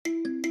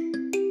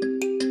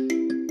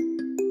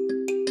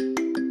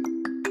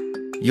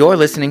You're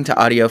listening to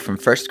audio from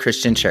First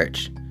Christian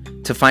Church.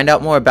 To find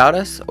out more about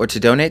us or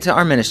to donate to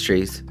our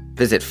ministries,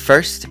 visit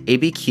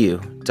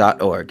firstabq.org.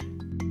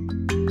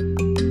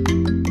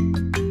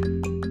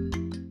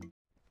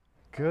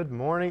 Good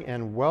morning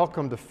and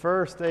welcome to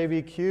First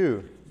ABQ.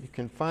 You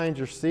can find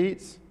your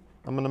seats.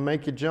 I'm going to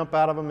make you jump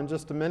out of them in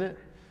just a minute.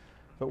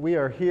 But we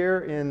are here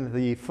in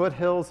the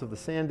foothills of the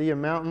Sandia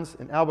Mountains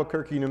in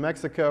Albuquerque, New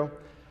Mexico,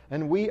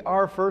 and we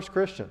are First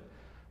Christian,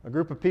 a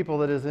group of people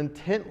that is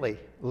intently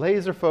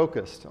laser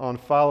focused on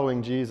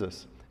following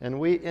Jesus. And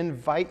we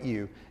invite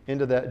you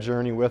into that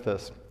journey with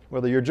us.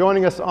 Whether you're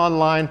joining us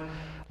online,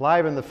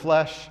 live in the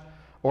flesh,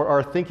 or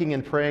are thinking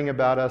and praying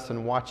about us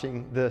and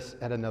watching this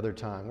at another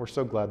time, we're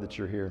so glad that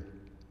you're here.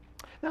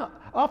 Now,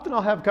 often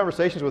I'll have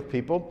conversations with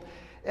people,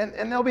 and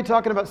they'll be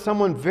talking about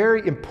someone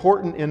very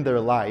important in their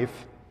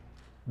life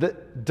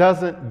that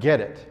doesn't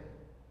get it.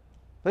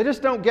 They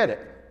just don't get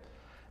it.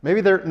 Maybe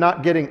they're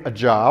not getting a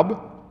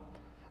job,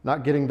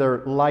 not getting their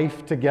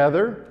life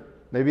together.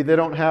 Maybe they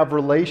don't have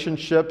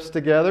relationships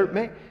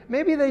together.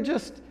 Maybe they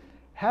just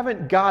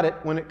haven't got it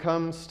when it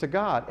comes to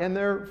God, and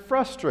they're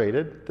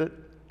frustrated that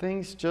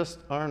things just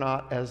are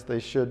not as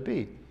they should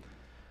be.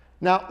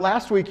 Now,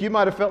 last week you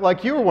might have felt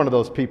like you were one of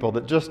those people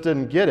that just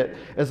didn't get it,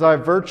 as I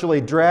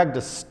virtually dragged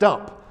a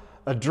stump,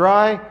 a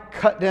dry,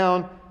 cut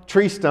down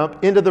tree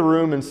stump, into the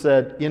room and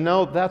said, you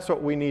know, that's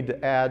what we need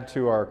to add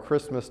to our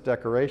Christmas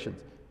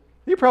decorations.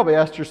 You probably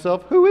asked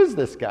yourself, who is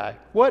this guy?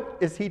 What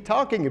is he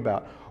talking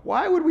about?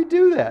 Why would we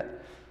do that?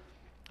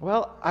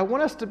 Well, I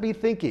want us to be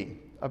thinking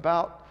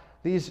about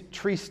these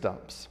tree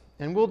stumps,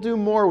 and we'll do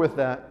more with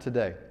that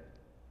today.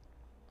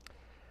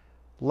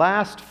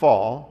 Last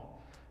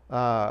fall,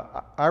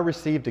 I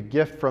received a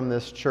gift from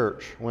this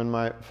church when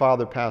my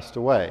father passed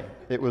away.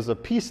 It was a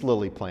peace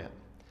lily plant.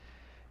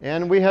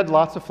 And we had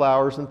lots of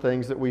flowers and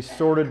things that we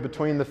sorted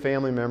between the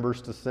family members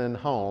to send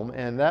home,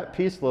 and that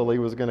peace lily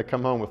was going to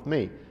come home with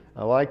me.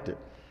 I liked it.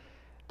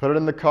 Put it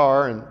in the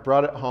car and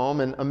brought it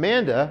home, and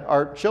Amanda,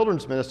 our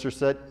children's minister,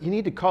 said, you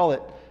need to call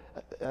it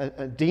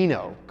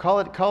Dino. Call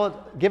it,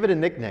 give it a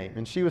nickname.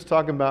 And she was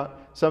talking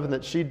about something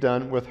that she'd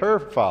done with her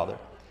father.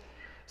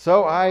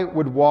 So I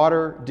would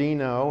water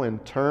Dino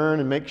and turn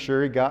and make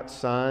sure he got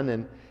sun.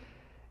 And,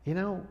 you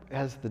know,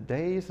 as the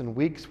days and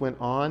weeks went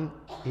on,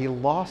 he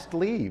lost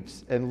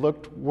leaves and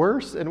looked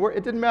worse and worse.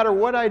 It didn't matter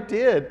what I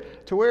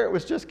did, to where it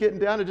was just getting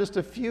down to just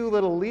a few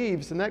little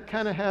leaves. And that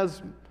kind of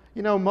has,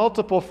 you know,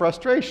 multiple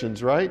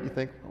frustrations, right? You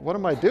think, what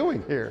am I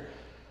doing here?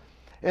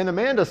 And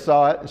Amanda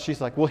saw it, and she's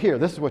like, well, here,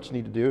 this is what you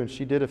need to do. And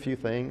she did a few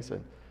things,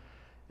 and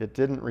it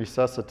didn't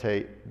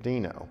resuscitate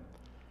Dino.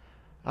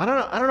 I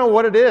don't know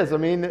what it is. I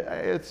mean,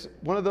 it's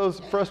one of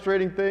those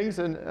frustrating things,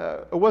 and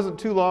it wasn't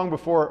too long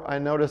before I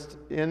noticed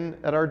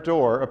at our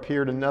door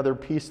appeared another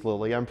peace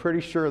lily. I'm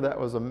pretty sure that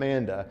was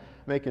Amanda,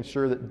 making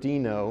sure that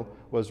Dino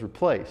was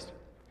replaced.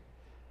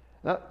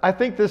 Now, I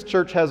think this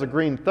church has a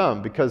green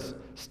thumb because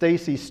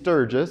Stacy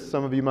Sturgis,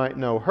 some of you might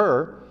know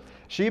her,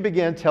 she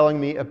began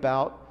telling me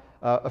about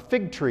a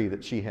fig tree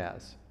that she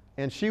has.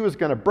 And she was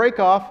going to break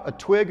off a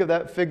twig of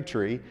that fig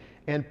tree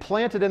and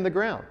plant it in the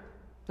ground.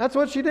 That's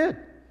what she did.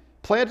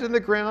 Planted in the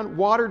ground,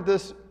 watered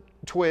this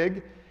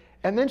twig,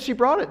 and then she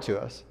brought it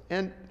to us.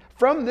 And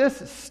from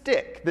this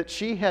stick that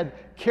she had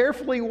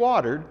carefully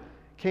watered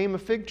came a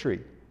fig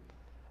tree.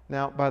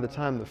 Now, by the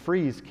time the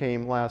freeze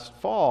came last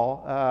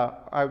fall,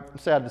 I'm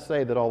sad to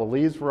say that all the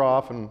leaves were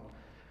off, and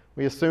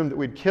we assumed that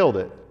we'd killed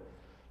it.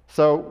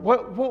 So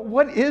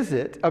what is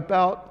it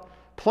about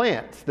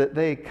plants that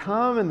they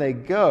come and they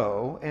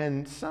go,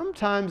 and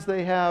sometimes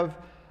they have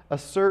a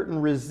certain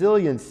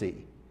resiliency?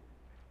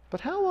 But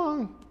how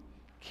long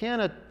can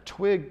a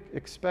twig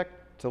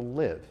expect to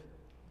live?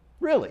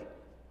 Really?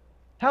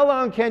 How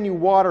long can you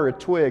water a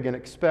twig and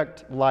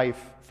expect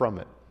life from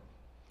it?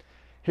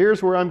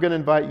 Here's where I'm going to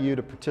invite you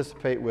to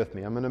participate with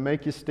me. I'm going to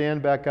make you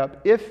stand back up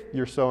if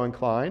you're so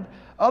inclined.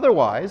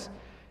 Otherwise,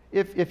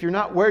 if you're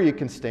not where you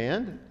can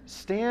stand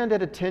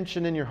at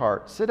attention in your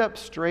heart. Sit up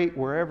straight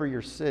wherever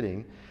you're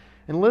sitting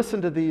and listen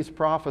to these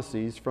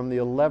prophecies from the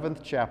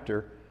 11th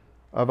chapter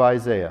of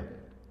Isaiah.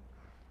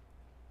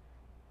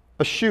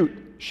 A shoot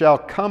shall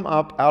come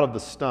up out of the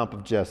stump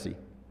of Jesse,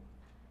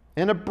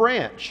 and a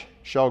branch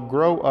shall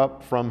grow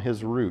up from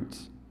his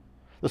roots.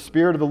 The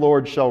Spirit of the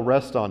Lord shall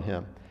rest on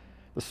him,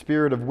 the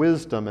Spirit of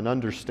wisdom and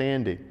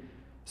understanding,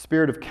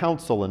 Spirit of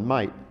counsel and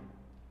might,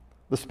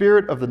 the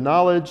Spirit of the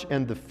knowledge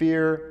and the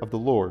fear of the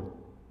Lord.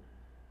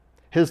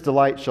 His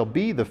delight shall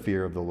be the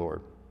fear of the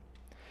Lord.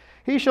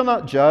 He shall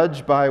not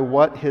judge by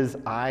what his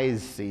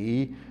eyes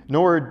see,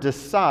 nor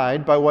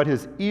decide by what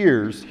his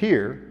ears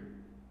hear,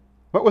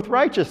 but with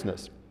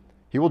righteousness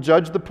he will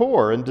judge the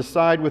poor and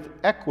decide with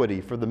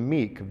equity for the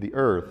meek of the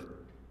earth.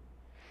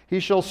 He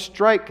shall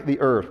strike the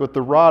earth with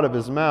the rod of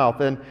his mouth,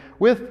 and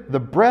with the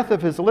breath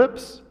of his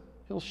lips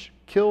he'll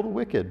kill the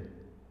wicked.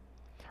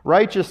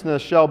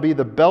 Righteousness shall be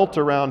the belt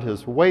around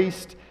his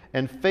waist,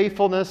 and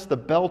faithfulness the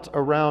belt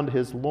around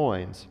his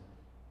loins.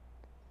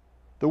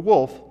 The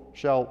wolf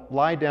shall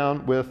lie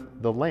down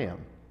with the lamb.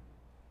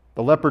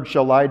 The leopard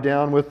shall lie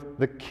down with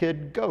the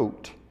kid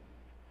goat.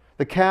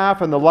 the calf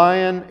and the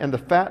lion and the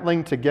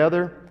fatling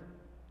together,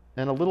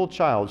 and a little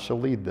child shall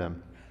lead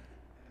them.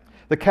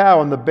 The cow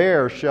and the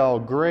bear shall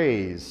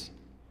graze,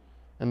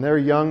 and their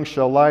young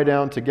shall lie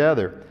down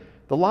together.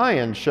 The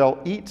lion shall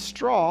eat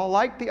straw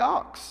like the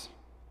ox.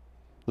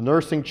 The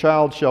nursing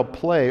child shall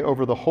play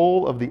over the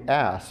hole of the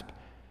asp,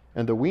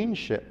 and the weaned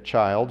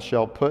child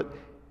shall put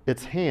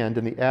its hand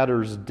in the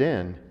adder's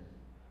den.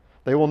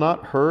 They will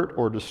not hurt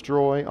or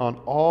destroy on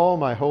all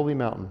my holy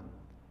mountain,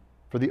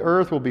 for the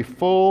earth will be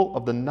full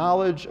of the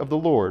knowledge of the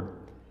Lord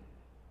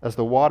as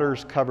the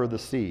waters cover the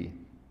sea.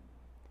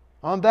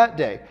 On that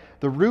day,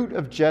 the root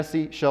of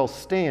Jesse shall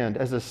stand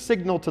as a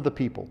signal to the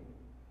people.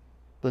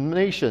 The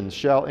nations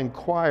shall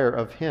inquire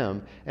of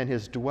him, and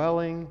his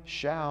dwelling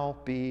shall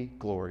be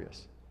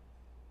glorious.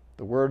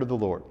 The word of the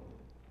Lord.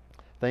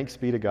 Thanks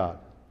be to God.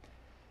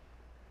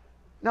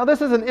 Now,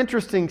 this is an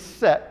interesting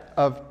set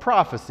of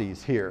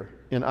prophecies here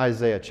in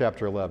Isaiah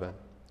chapter 11.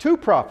 Two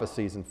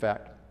prophecies, in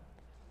fact.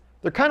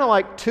 They're kind of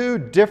like two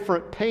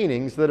different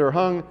paintings that are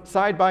hung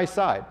side by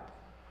side.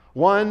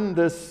 One,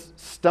 this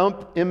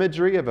stump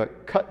imagery of a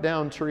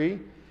cut-down tree,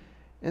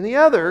 and the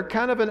other,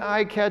 kind of an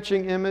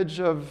eye-catching image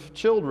of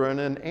children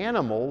and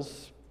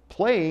animals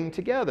playing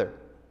together.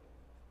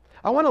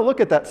 I want to look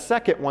at that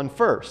second one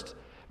first,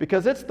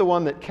 because it's the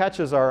one that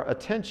catches our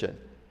attention.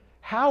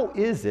 How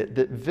is it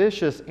that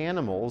vicious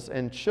animals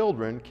and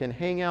children can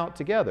hang out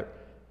together?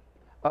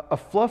 A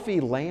fluffy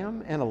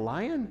lamb and a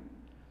lion?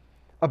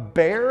 A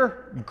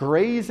bear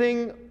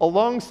grazing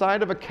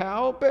alongside of a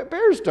cow?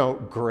 Bears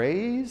don't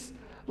graze.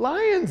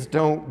 Lions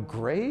don't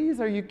graze.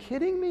 Are you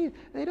kidding me?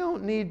 They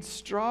don't need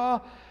straw.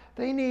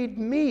 They need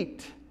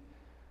meat.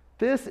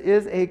 This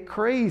is a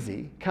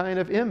crazy kind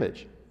of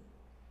image.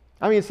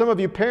 I mean, some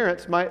of you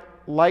parents might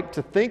like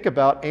to think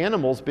about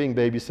animals being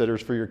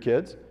babysitters for your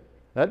kids.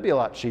 That'd be a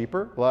lot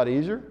cheaper, a lot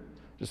easier.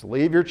 Just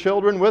leave your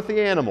children with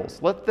the animals.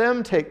 Let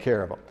them take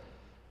care of them.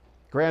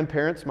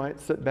 Grandparents might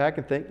sit back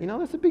and think,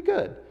 this would be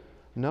good.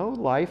 No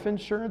life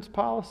insurance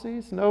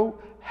policies, no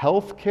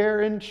health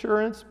care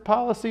insurance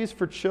policies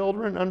for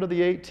children under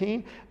the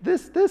 18.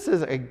 This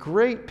is a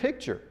great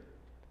picture.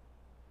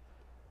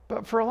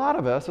 But for a lot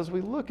of us, as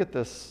we look at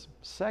this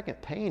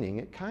second painting,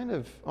 it kind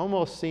of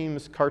almost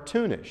seems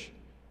cartoonish,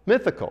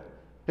 mythical.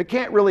 It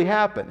can't really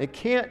happen. It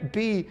can't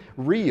be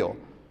real.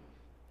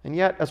 And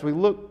yet, as we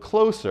look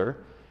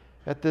closer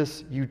at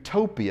this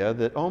utopia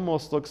that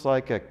almost looks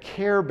like a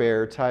Care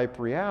Bear type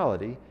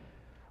reality,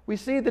 we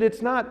see that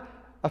it's not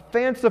a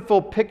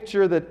fanciful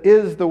picture that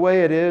is the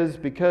way it is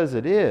because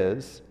it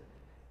is.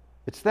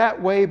 It's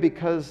that way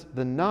because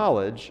the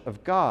knowledge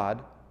of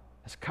God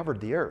has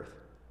covered the earth.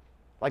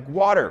 Like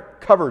water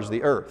covers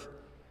the earth.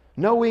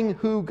 Knowing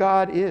who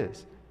God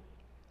is.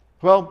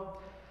 Well,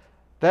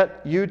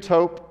 that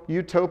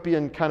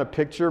utopian kind of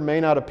picture may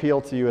not appeal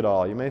to you at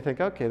all. You may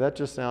think, okay, that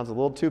just sounds a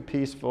little too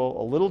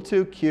peaceful, a little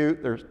too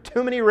cute. There's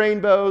too many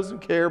rainbows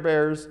and Care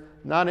Bears.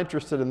 Not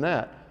interested in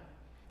that.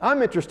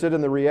 I'm interested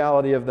in the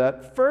reality of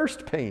that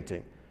first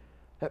painting,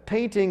 that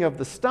painting of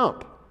the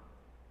stump.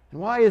 And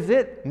why is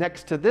it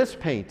next to this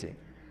painting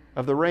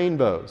of the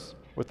rainbows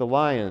with the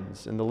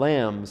lions and the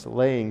lambs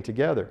laying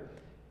together?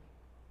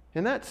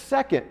 In that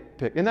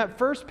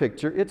first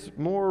picture, it's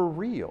more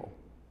real.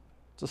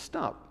 It's a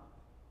stump.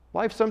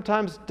 Life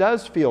sometimes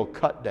does feel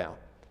cut down.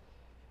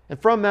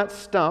 And from that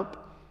stump,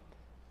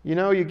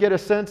 you get a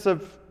sense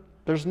of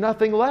there's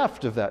nothing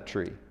left of that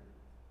tree.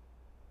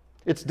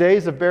 Its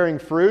days of bearing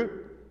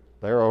fruit,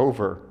 they're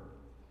over.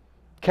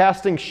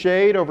 Casting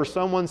shade over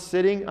someone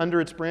sitting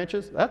under its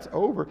branches, that's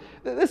over.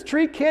 This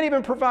tree can't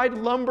even provide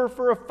lumber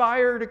for a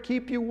fire to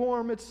keep you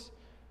warm. It's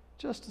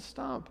just a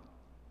stump.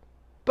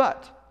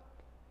 But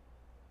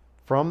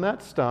from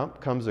that stump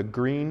comes a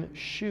green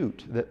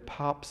shoot that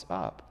pops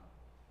up.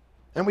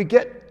 And we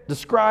get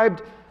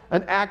described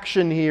an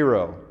action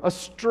hero, a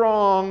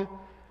strong,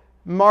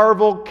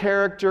 Marvel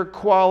character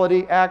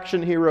quality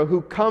action hero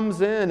who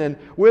comes in and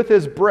with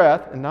his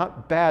breath, and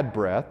not bad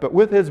breath, but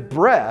with his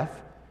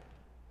breath,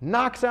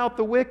 knocks out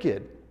the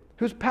wicked,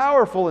 who's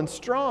powerful and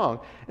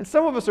strong. And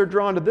some of us are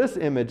drawn to this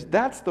image.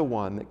 That's the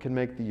one that can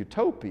make the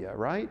utopia,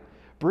 right?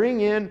 Bring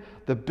in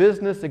the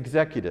business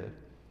executive.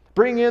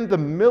 Bring in the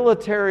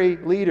military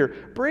leader.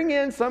 Bring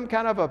in some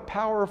kind of a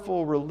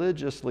powerful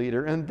religious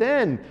leader. And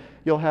then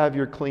you'll have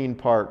your clean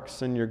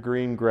parks and your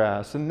green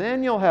grass. And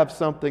then you'll have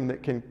something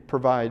that can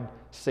provide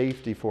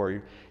safety for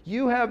you.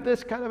 You have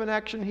this kind of an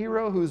action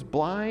hero who's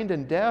blind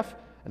and deaf.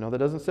 I know that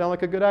doesn't sound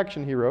like a good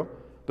action hero,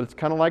 but it's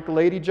kind of like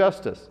Lady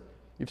Justice.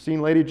 You've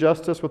seen Lady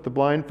Justice with the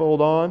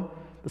blindfold on,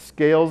 the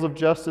scales of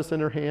justice in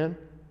her hand.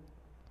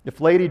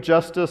 If Lady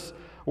Justice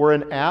were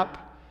an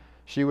app,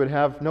 she would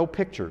have no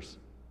pictures.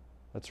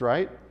 That's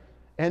right.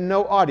 And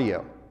no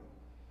audio.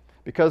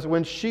 Because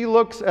when she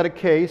looks at a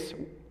case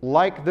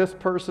like this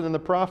person in the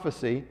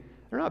prophecy,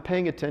 they're not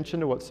paying attention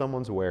to what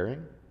someone's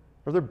wearing,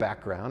 or their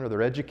background, or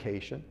their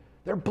education.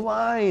 They're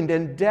blind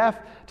and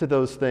deaf to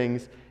those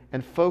things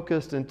and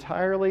focused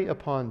entirely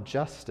upon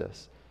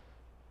justice.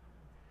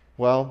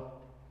 Well,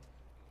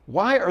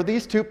 why are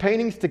these two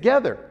paintings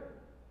together?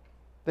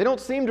 They don't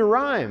seem to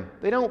rhyme.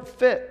 They don't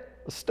fit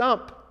a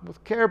stump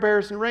with Care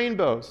Bears and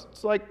rainbows.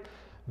 It's like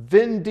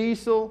Vin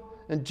Diesel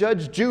and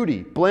Judge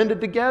Judy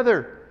blended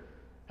together.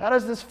 How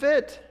does this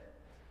fit?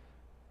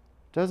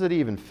 Does it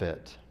even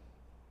fit?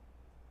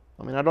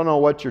 I mean, I don't know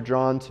what you're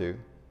drawn to,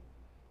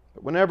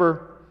 but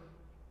whenever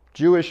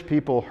Jewish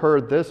people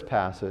heard this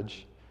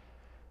passage,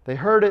 they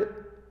heard it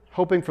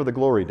hoping for the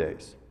glory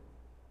days,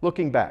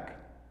 looking back.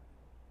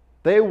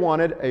 They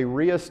wanted a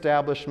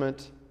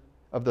reestablishment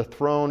of the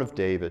throne of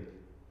David.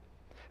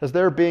 As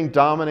they're being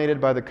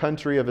dominated by the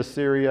country of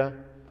Assyria,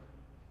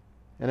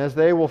 and as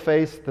they will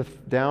face the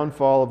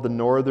downfall of the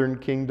northern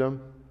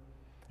kingdom,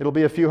 it'll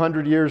be a few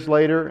hundred years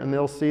later, and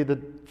they'll see the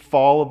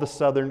fall of the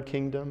southern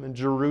kingdom and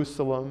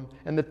Jerusalem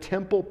and the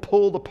temple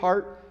pulled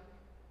apart.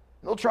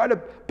 They'll try to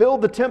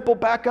build the temple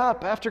back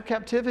up after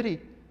captivity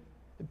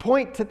and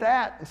point to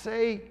that and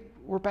say,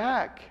 we're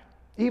back.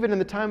 Even in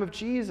the time of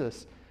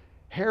Jesus,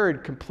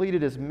 Herod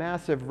completed his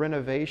massive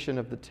renovation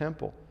of the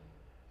temple.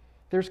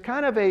 There's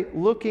kind of a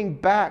looking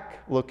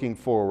back, looking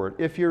forward,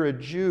 if you're a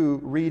Jew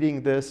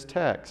reading this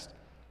text.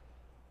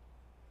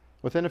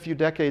 Within a few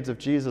decades of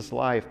Jesus'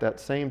 life, that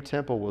same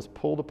temple was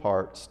pulled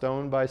apart,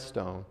 stone by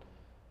stone.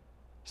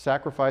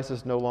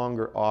 Sacrifices no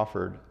longer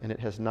offered, and it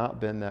has not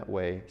been that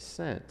way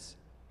since.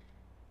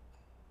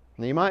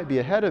 Now, you might be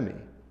ahead of me,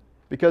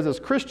 because as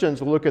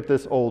Christians look at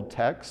this old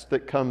text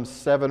that comes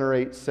 7 or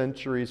 8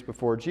 centuries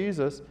before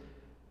Jesus,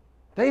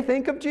 they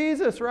think of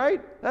Jesus,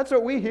 right? That's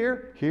what we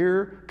hear.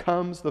 Here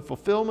comes the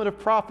fulfillment of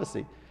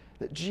prophecy,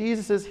 that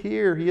Jesus is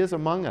here. He is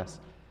among us.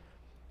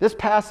 This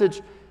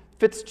passage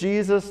fits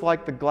Jesus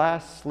like the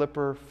glass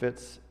slipper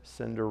fits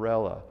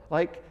Cinderella,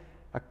 like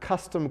a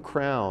custom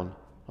crown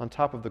on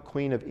top of the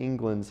Queen of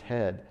England's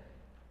head.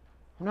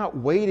 We're not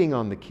waiting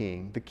on the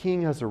king. The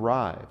king has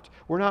arrived.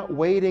 We're not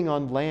waiting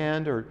on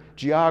land or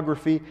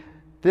geography.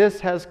 This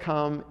has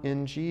come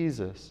in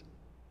Jesus.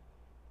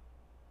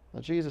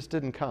 Now, Jesus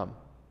didn't come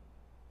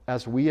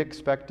as we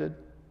expected,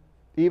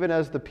 even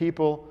as the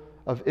people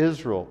of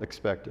Israel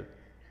expected.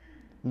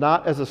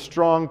 Not as a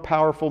strong,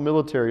 powerful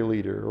military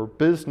leader or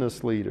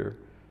business leader.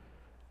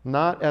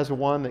 Not as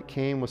one that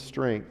came with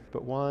strength,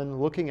 but one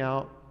looking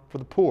out for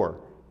the poor,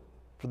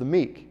 for the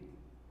meek,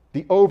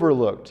 the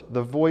overlooked,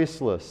 the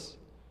voiceless.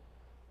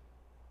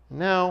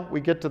 Now we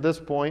get to this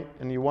point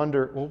and you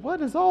wonder, well, what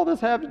does all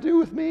this have to do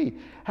with me?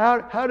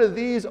 How do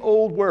these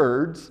old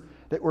words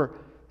that were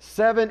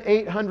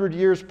 700-800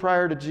 years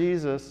prior to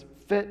Jesus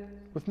fit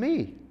with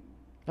me?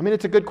 I mean,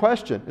 it's a good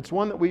question. It's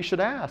one that we should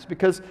ask,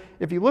 because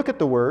if you look at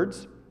the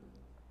words,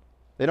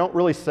 they don't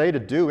really say to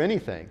do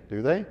anything,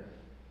 do they?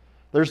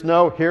 There's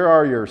no, here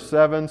are your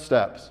 7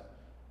 steps.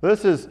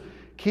 This is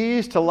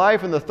keys to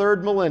life in the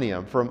 3rd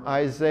millennium from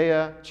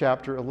Isaiah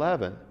chapter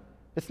 11.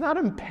 It's not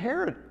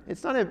imperative.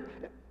 It's not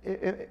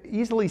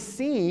easily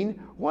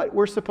seen what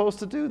we're supposed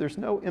to do. There's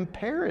no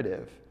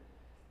imperative.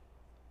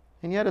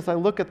 And yet, as I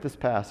look at this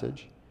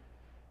passage,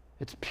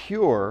 it's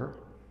pure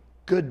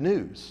good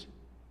news.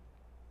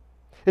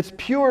 It's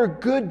pure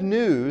good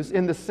news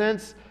in the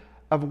sense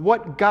of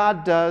what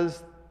God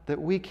does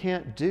that we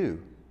can't do.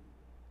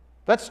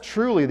 That's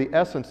truly the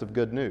essence of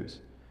good news.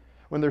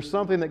 When there's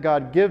something that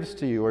God gives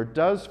to you or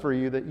does for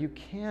you that you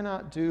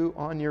cannot do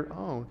on your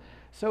own.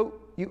 So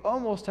you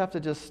almost have to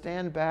just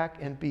stand back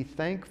and be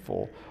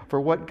thankful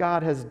for what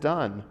God has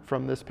done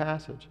from this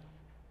passage.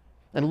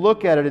 And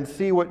look at it and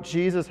see what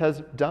Jesus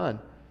has done.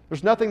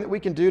 There's nothing that we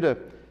can do to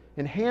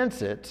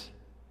enhance it,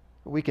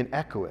 but we can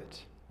echo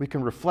it. We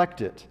can reflect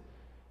it.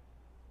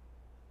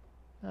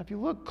 Now, if you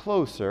look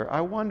closer, I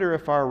wonder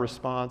if our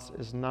response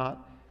is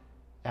not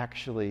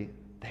actually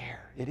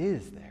there. It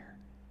is there.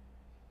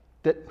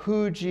 That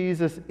who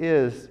Jesus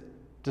is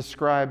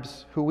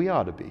describes who we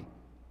ought to be.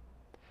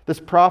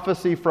 This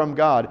prophecy from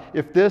God,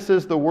 if this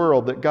is the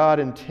world that God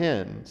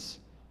intends,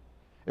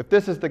 if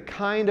this is the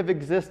kind of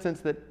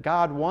existence that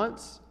God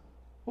wants,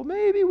 well,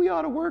 maybe we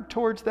ought to work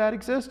towards that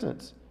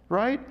existence,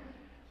 right?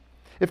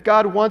 If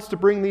God wants to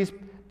bring these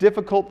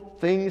difficult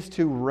things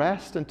to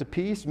rest and to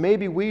peace,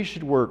 maybe we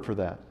should work for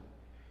that.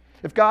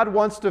 If God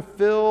wants to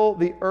fill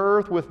the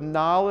earth with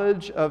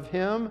knowledge of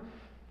Him,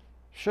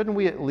 shouldn't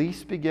we at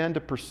least begin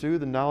to pursue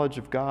the knowledge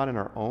of God in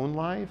our own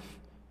life,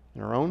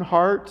 in our own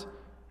heart,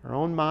 our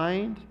own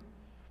mind?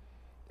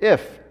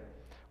 If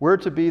we're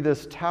to be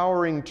this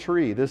towering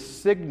tree, this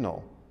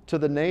signal to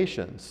the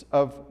nations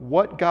of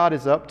what God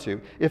is up to,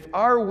 if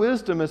our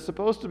wisdom is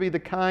supposed to be the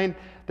kind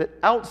that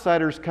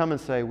outsiders come and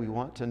say, we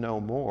want to know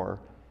more,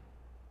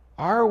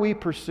 are we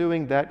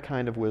pursuing that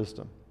kind of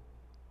wisdom?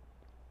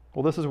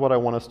 Well, this is what I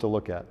want us to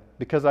look at,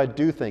 because I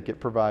do think it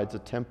provides a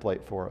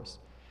template for us.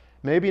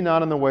 Maybe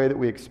not in the way that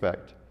we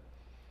expect,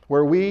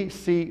 where we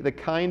see the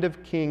kind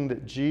of king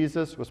that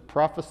Jesus was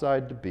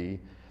prophesied to be,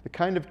 the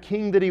kind of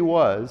king that He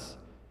was,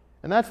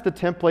 and that's the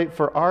template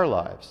for our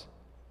lives.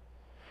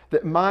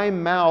 That my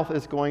mouth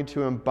is going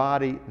to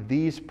embody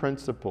these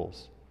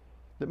principles.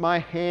 That my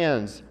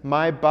hands,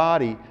 my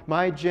body,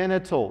 my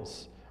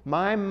genitals,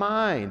 my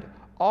mind,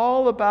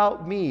 all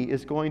about me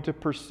is going to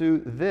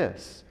pursue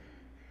this.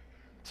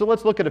 So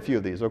let's look at a few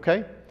of these,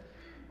 okay?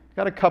 I've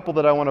got a couple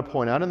that I want to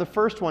point out. And the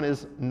first one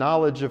is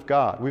knowledge of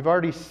God. We've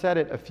already said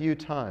it a few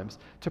times.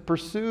 To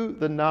pursue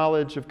the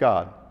knowledge of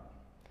God.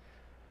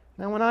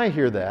 Now, when I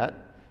hear that,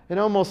 it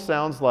almost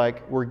sounds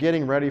like we're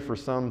getting ready for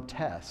some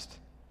test.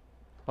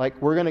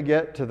 Like we're going to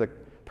get to the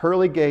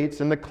pearly gates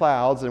in the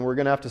clouds and we're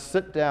going to have to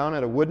sit down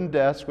at a wooden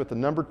desk with a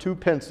number 2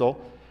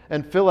 pencil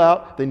and fill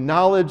out the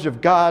knowledge of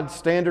God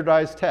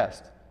standardized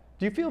test.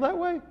 Do you feel that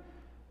way?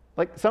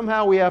 Like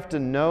somehow we have to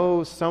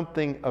know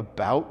something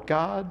about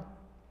God?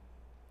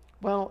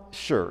 Well,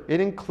 sure, it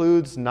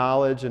includes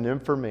knowledge and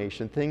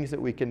information, things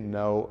that we can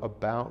know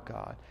about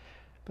God.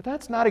 But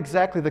that's not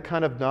exactly the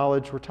kind of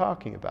knowledge we're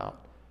talking about.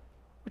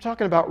 We're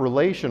talking about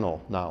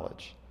relational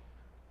knowledge.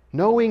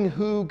 Knowing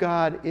who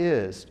God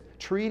is,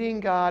 treating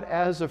God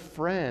as a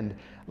friend,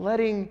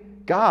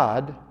 letting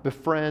God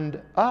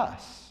befriend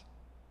us.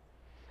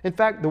 In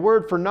fact, the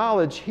word for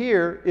knowledge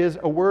here is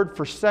a word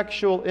for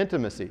sexual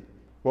intimacy.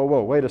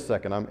 Whoa, wait a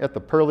second. I'm at the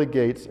pearly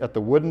gates, at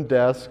the wooden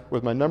desk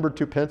with my number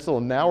 2 pencil,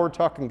 and now we're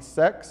talking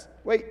sex?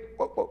 Wait,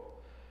 whoa.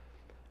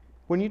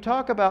 When you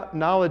talk about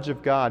knowledge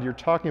of God, you're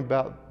talking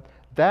about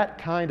that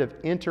kind of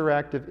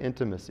interactive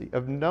intimacy,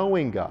 of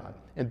knowing God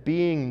and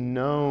being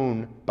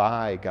known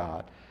by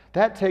God.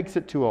 That takes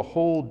it to a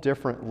whole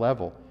different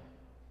level.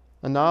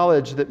 A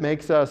knowledge that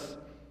makes us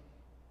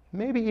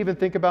maybe even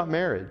think about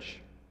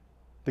marriage,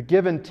 the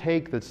give and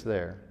take that's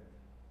there,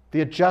 the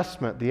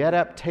adjustment, the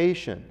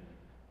adaptation,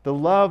 the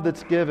love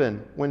that's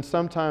given when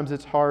sometimes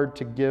it's hard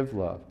to give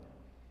love.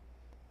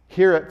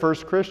 Here at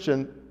First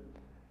Christian,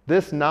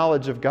 this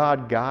knowledge of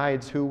God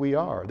guides who we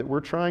are, that we're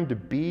trying to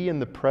be in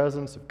the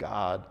presence of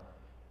God.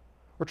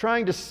 We're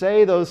trying to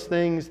say those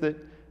things that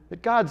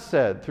God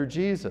said through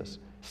Jesus,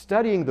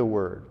 studying the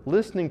Word,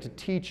 listening to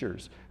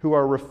teachers who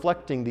are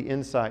reflecting the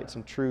insights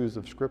and truths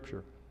of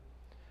Scripture,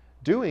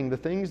 doing the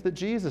things that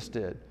Jesus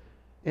did,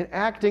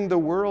 enacting the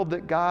world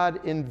that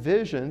God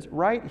envisions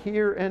right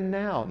here and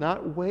now,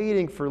 not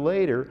waiting for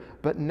later,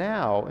 but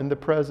now in the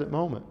present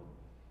moment.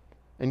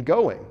 And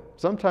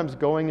sometimes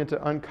going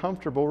into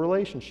uncomfortable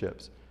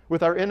relationships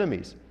with our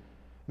enemies.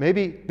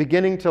 Maybe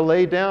beginning to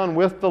lay down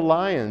with the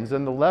lions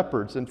and the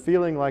leopards and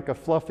feeling like a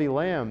fluffy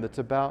lamb that's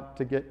about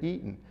to get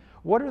eaten.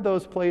 What are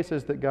those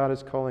places that God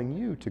is calling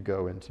you to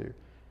go into?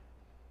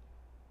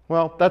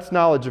 Well, that's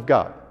knowledge of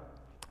God.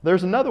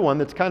 There's another one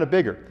that's kind of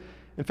bigger.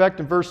 In fact,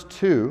 in verse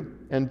 2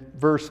 and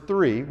verse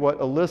 3, what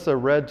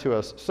Alyssa read to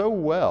us so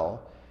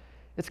well,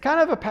 it's kind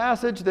of a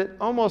passage that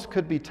almost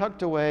could be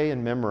tucked away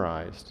and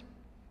memorized.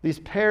 These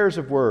pairs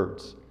of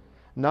words,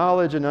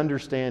 knowledge and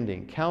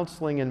understanding,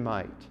 counseling and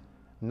might,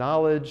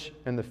 knowledge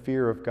and the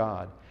fear of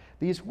God.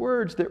 These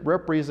words that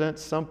represent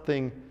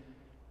something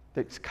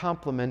that's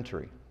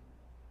complementary.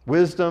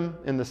 Wisdom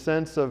in the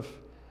sense of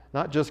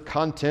not just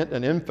content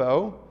and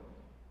info,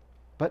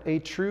 but a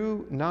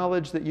true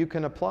knowledge that you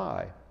can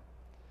apply.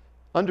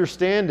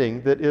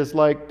 Understanding that is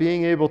like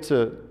being able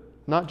to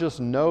not just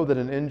know that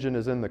an engine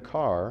is in the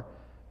car,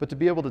 but to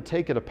be able to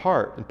take it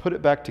apart and put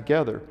it back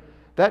together.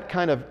 That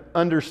kind of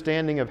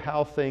understanding of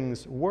how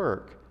things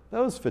work,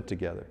 those fit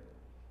together.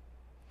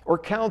 Or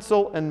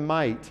counsel and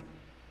might.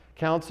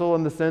 Counsel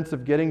in the sense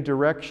of getting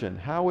direction.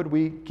 How would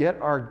we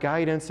get our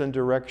guidance and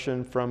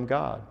direction from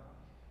God?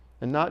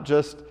 And not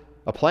just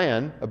a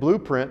plan, a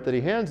blueprint that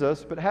He hands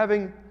us, but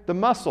having the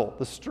muscle,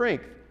 the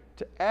strength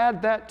to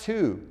add that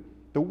to,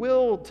 the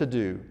will to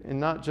do, and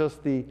not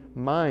just the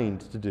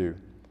mind to do.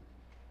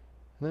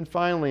 And then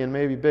finally, and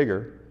maybe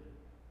bigger,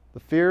 the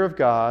fear of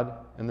God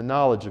and the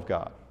knowledge of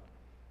God.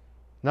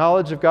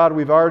 Knowledge of God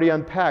we've already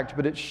unpacked,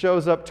 but it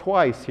shows up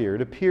twice here.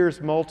 It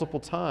appears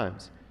multiple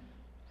times.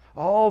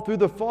 All through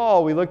the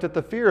fall, we looked at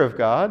the fear of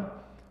God,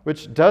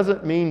 which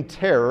doesn't mean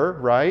terror,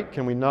 right?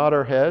 Can we nod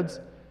our heads?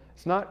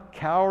 It's not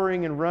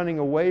cowering and running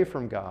away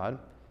from God.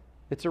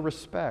 It's a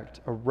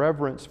respect, a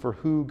reverence for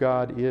who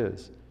God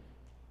is,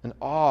 an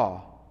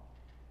awe.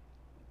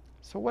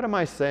 So what am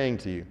I saying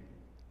to you?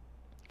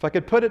 If I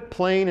could put it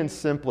plain and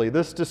simply,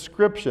 this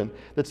description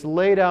that's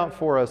laid out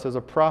for us as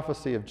a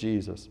prophecy of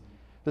Jesus,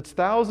 that's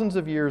thousands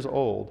of years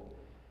old,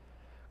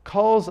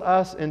 calls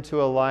us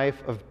into a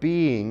life of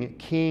being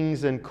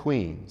kings and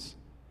queens.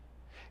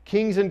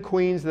 Kings and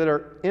queens that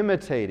are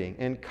imitating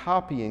and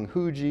copying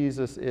who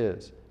Jesus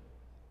is.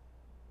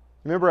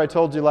 Remember I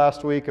told you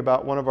last week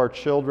about one of our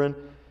children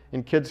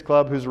in Kids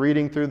Club who's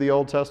reading through the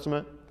Old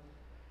Testament?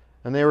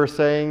 And they were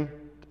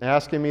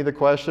asking me the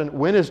question,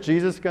 when is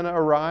Jesus going to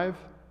arrive?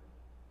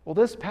 Well,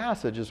 this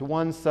passage is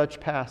one such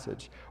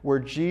passage where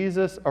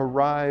Jesus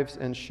arrives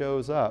and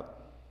shows up.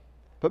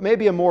 But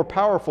maybe a more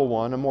powerful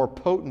one, a more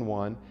potent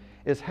one,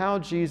 is how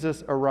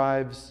Jesus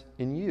arrives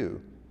in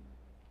you,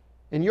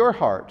 in your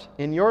heart,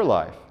 in your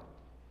life.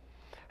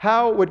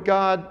 How would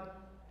God,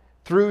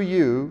 through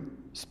you,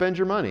 spend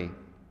your money?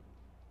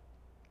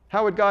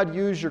 How would God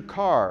use your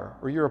car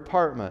or your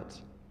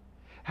apartment?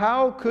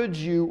 How could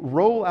you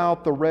roll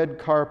out the red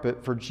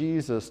carpet for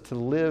Jesus to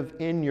live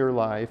in your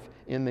life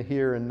in the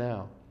here and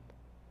now?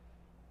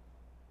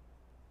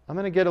 I'm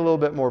going to get a little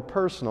bit more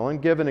personal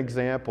and give an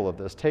example of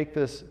this. Take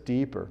this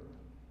deeper.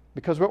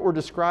 Because what we're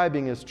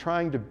describing is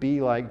trying to be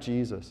like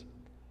Jesus.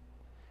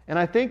 And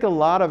I think a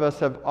lot of us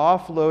have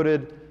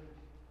offloaded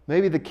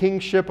maybe the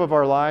kingship of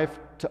our life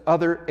to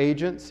other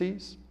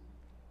agencies,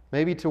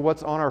 maybe to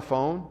what's on our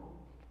phone,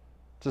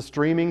 to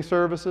streaming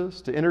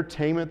services, to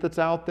entertainment that's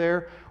out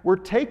there. We're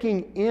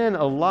taking in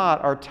a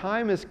lot. Our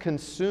time is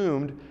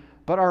consumed,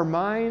 but our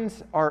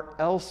minds are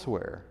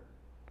elsewhere.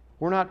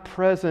 We're not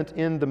present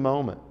in the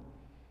moment.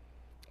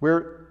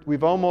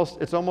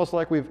 It's almost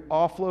like we've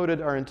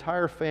offloaded our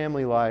entire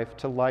family life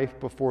to life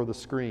before the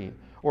screen,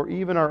 or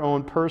even our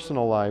own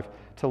personal life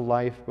to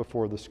life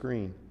before the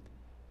screen.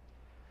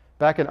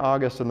 Back in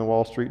August in the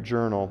Wall Street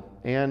Journal,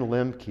 Ann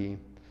Lemke,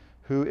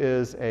 who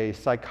is a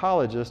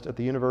psychologist at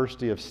the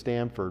University of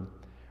Stanford,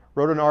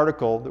 wrote an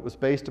article that was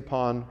based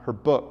upon her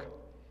book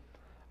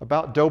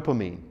about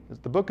dopamine.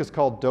 The book is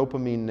called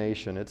Dopamine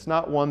Nation. It's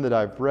not one that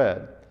I've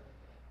read,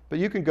 but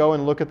you can go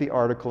and look at the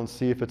article and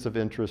see if it's of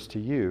interest to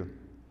you.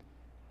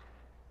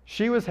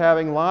 She was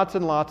having lots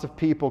and lots of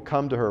people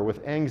come to her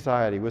with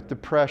anxiety, with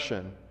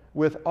depression,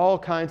 with all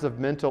kinds of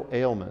mental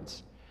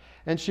ailments.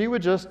 And she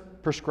would just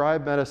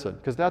prescribe medicine,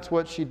 because that's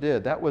what she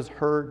did. That was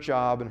her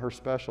job and her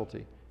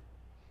specialty.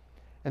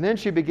 And then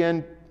she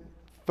began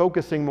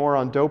focusing more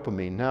on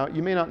dopamine. Now,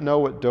 you may not know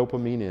what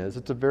dopamine is.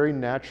 It's a very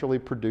naturally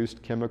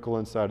produced chemical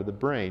inside of the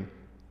brain.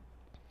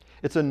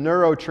 It's a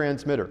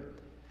neurotransmitter.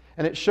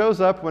 And it shows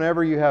up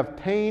whenever you have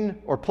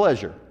pain or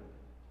pleasure.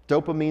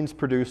 Dopamine's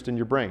produced in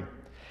your brain.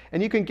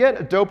 And you can get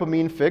a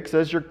dopamine fix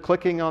as you're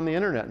clicking on the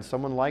internet and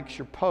someone likes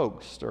your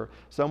post, or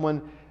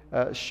someone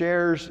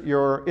shares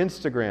your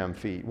Instagram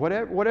feed.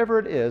 Whatever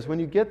it is, when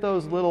you get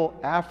those little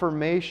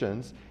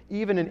affirmations,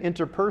 even in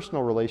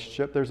interpersonal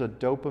relationship, there's a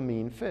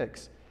dopamine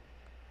fix.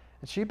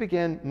 And she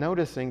began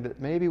noticing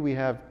that maybe we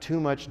have too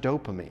much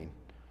dopamine.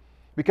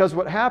 Because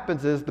what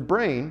happens is the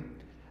brain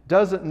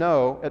doesn't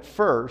know at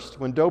first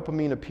when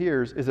dopamine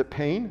appears, is it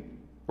pain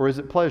or is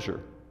it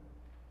pleasure?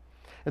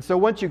 And so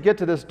once you get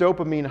to this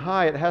dopamine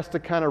high, it has to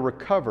kind of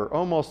recover,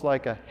 almost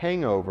like a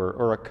hangover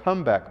or a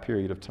comeback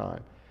period of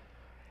time.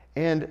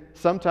 And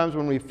sometimes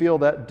when we feel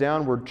that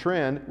downward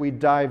trend, we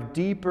dive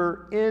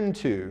deeper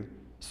into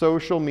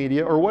social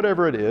media or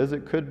whatever it is.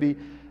 It could be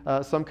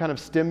some kind of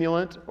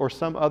stimulant or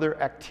some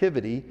other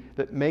activity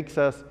that makes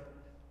us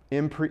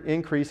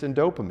increase in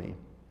dopamine.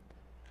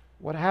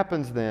 What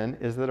happens then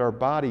is that our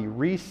body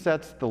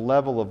resets the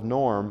level of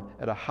norm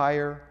at a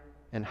higher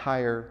and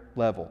higher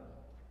level,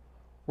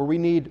 where we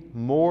need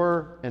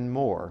more and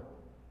more,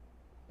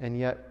 and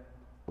yet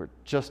we're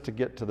just to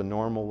get to the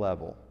normal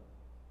level.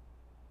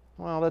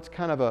 Well, that's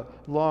kind of a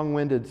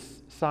long-winded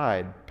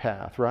side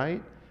path,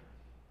 right?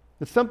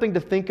 It's something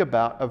to think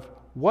about of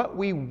what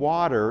we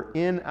water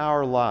in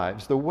our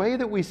lives. The way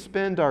that we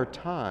spend our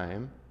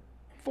time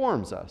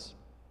forms us.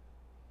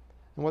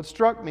 And what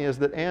struck me is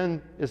that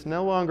Anne is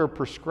no longer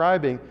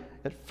prescribing,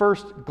 at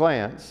first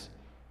glance,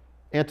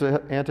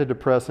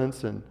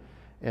 antidepressants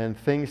and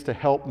things to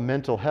help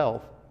mental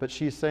health, but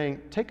she's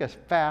saying, take a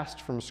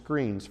fast from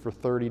screens for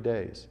 30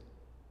 days.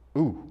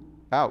 Ooh,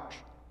 ouch.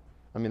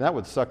 I mean, that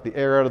would suck the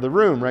air out of the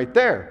room right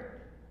there.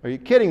 Are you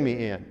kidding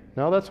me, Ann?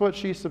 No, that's what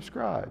she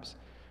subscribes.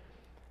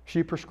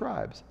 She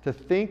prescribes to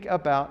think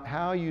about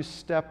how you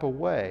step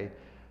away,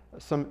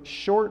 some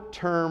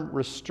short-term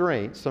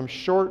restraint, some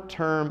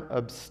short-term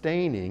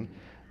abstaining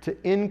to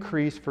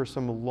increase for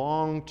some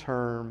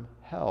long-term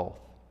health.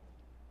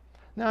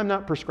 Now, I'm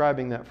not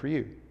prescribing that for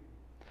you.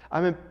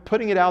 I'm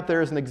putting it out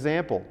there as an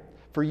example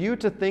for you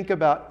to think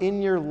about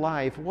in your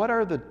life, what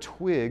are the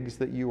twigs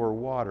that you are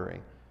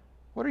watering?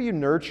 What are you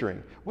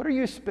nurturing? What are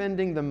you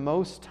spending the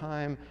most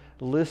time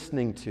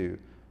listening to,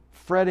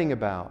 fretting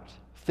about,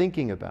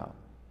 thinking about?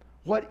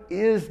 What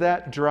is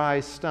that dry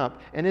stump?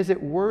 And is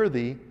it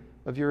worthy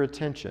of your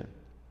attention?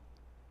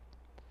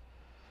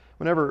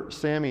 Whenever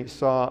Sammy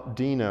saw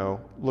Dino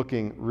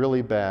looking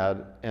really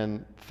bad,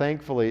 and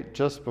thankfully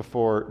just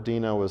before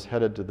Dino was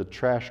headed to the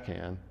trash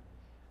can,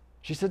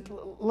 she said,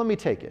 let me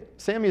take it.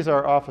 Sammy's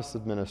our office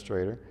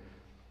administrator.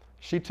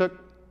 She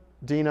took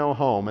Dino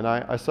home, and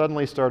I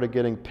suddenly started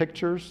getting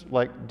pictures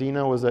like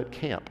Dino was at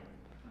camp.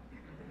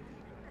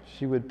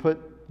 She would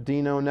put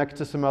Dino next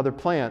to some other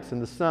plants in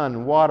the sun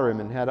and water him,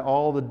 and had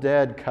all the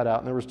dead cut out,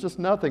 and there was just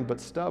nothing but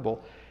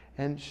stubble.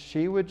 And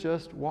she would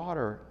just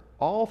water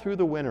all through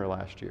the winter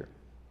last year.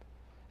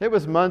 It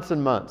was months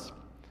and months.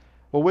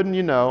 Well, wouldn't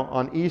you know,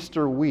 on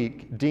Easter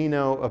week,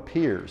 Dino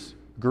appears,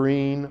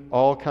 green,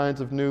 all kinds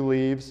of new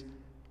leaves,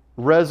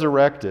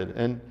 resurrected.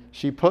 And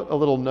she put a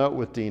little note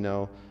with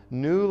Dino,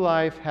 new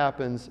life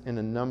happens in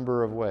a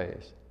number of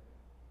ways.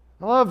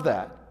 I love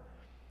that.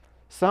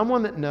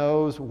 Someone that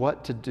knows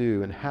what to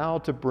do and how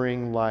to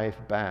bring life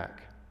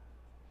back.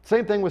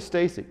 Same thing with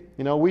Stacy.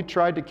 You know, we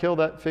tried to kill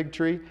that fig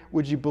tree.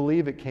 Would you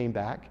believe it came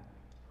back?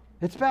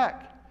 It's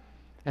back.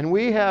 And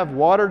we have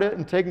watered it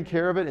and taken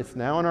care of it. It's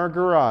now in our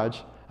garage.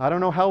 I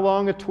don't know how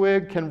long a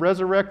twig can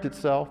resurrect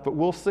itself, but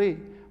we'll see.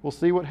 We'll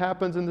see what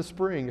happens in the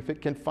spring, if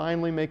it can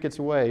finally make its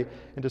way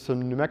into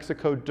some New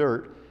Mexico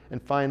dirt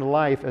and find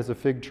life as a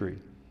fig tree.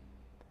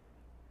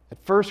 At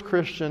First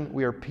Christian,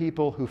 we are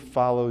people who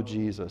follow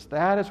Jesus.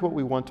 That is what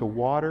we want to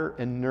water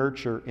and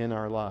nurture in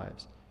our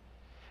lives.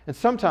 And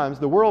sometimes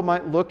the world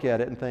might look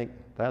at it and think,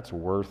 that's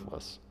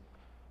worthless.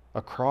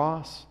 A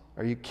cross?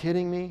 Are you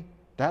kidding me?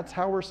 That's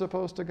how we're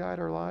supposed to guide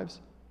our lives?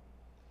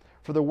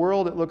 For the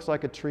world, it looks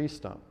like a tree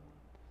stump.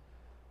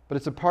 But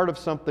it's a part of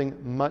something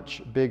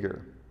much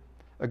bigger.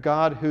 A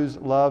God whose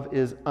love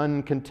is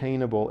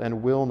uncontainable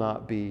and will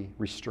not be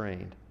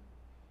restrained.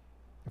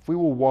 If we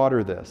will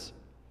water this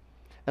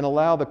and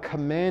allow the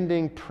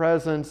commanding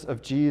presence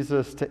of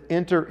Jesus to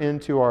enter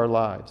into our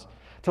lives,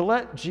 to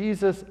let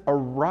Jesus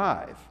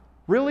arrive,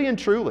 really and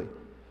truly,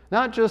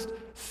 not just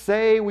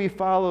say we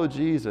follow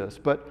Jesus,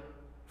 but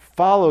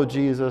follow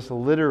Jesus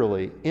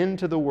literally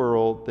into the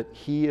world that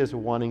he is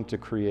wanting to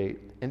create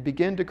and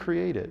begin to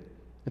create it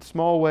in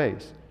small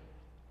ways.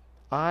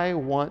 I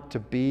want to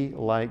be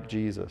like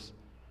Jesus.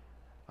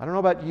 I don't know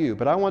about you,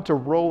 but I want to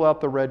roll out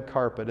the red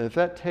carpet. And if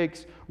that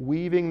takes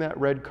weaving that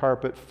red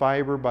carpet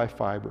fiber by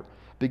fiber,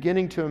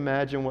 beginning to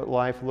imagine what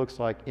life looks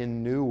like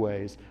in new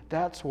ways,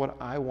 that's what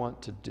I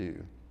want to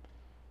do.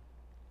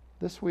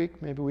 This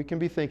week, maybe we can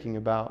be thinking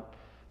about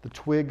the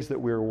twigs that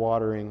we're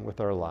watering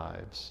with our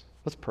lives.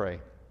 Let's pray.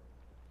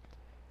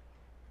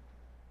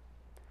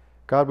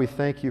 God, we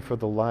thank you for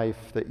the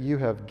life that you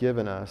have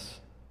given us.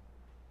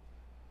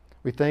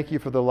 We thank you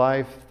for the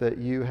life that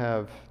you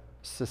have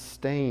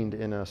sustained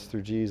in us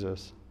through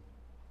Jesus.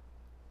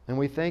 And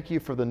we thank you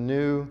for the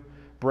new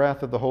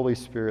breath of the Holy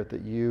Spirit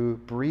that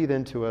you breathe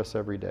into us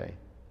every day.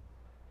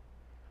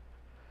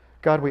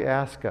 God, we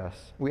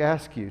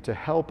ask you to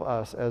help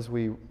us as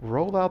we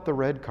roll out the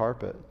red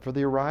carpet for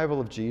the arrival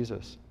of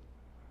Jesus.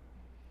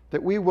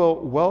 That we will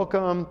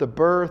welcome the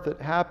birth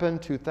that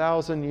happened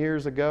 2,000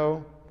 years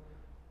ago.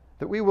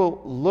 That we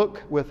will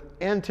look with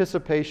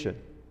anticipation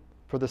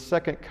for the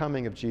second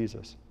coming of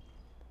Jesus.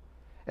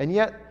 And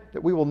yet,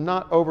 that we will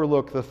not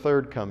overlook the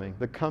third coming,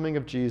 the coming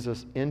of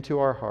Jesus into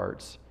our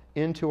hearts,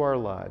 into our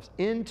lives,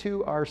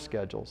 into our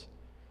schedules.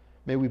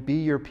 May we be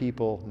your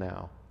people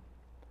now.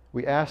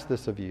 We ask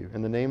this of you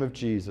in the name of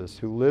Jesus,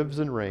 who lives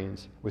and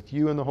reigns with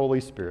you in the Holy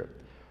Spirit,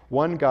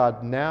 one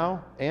God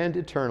now and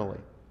eternally.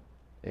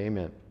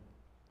 Amen.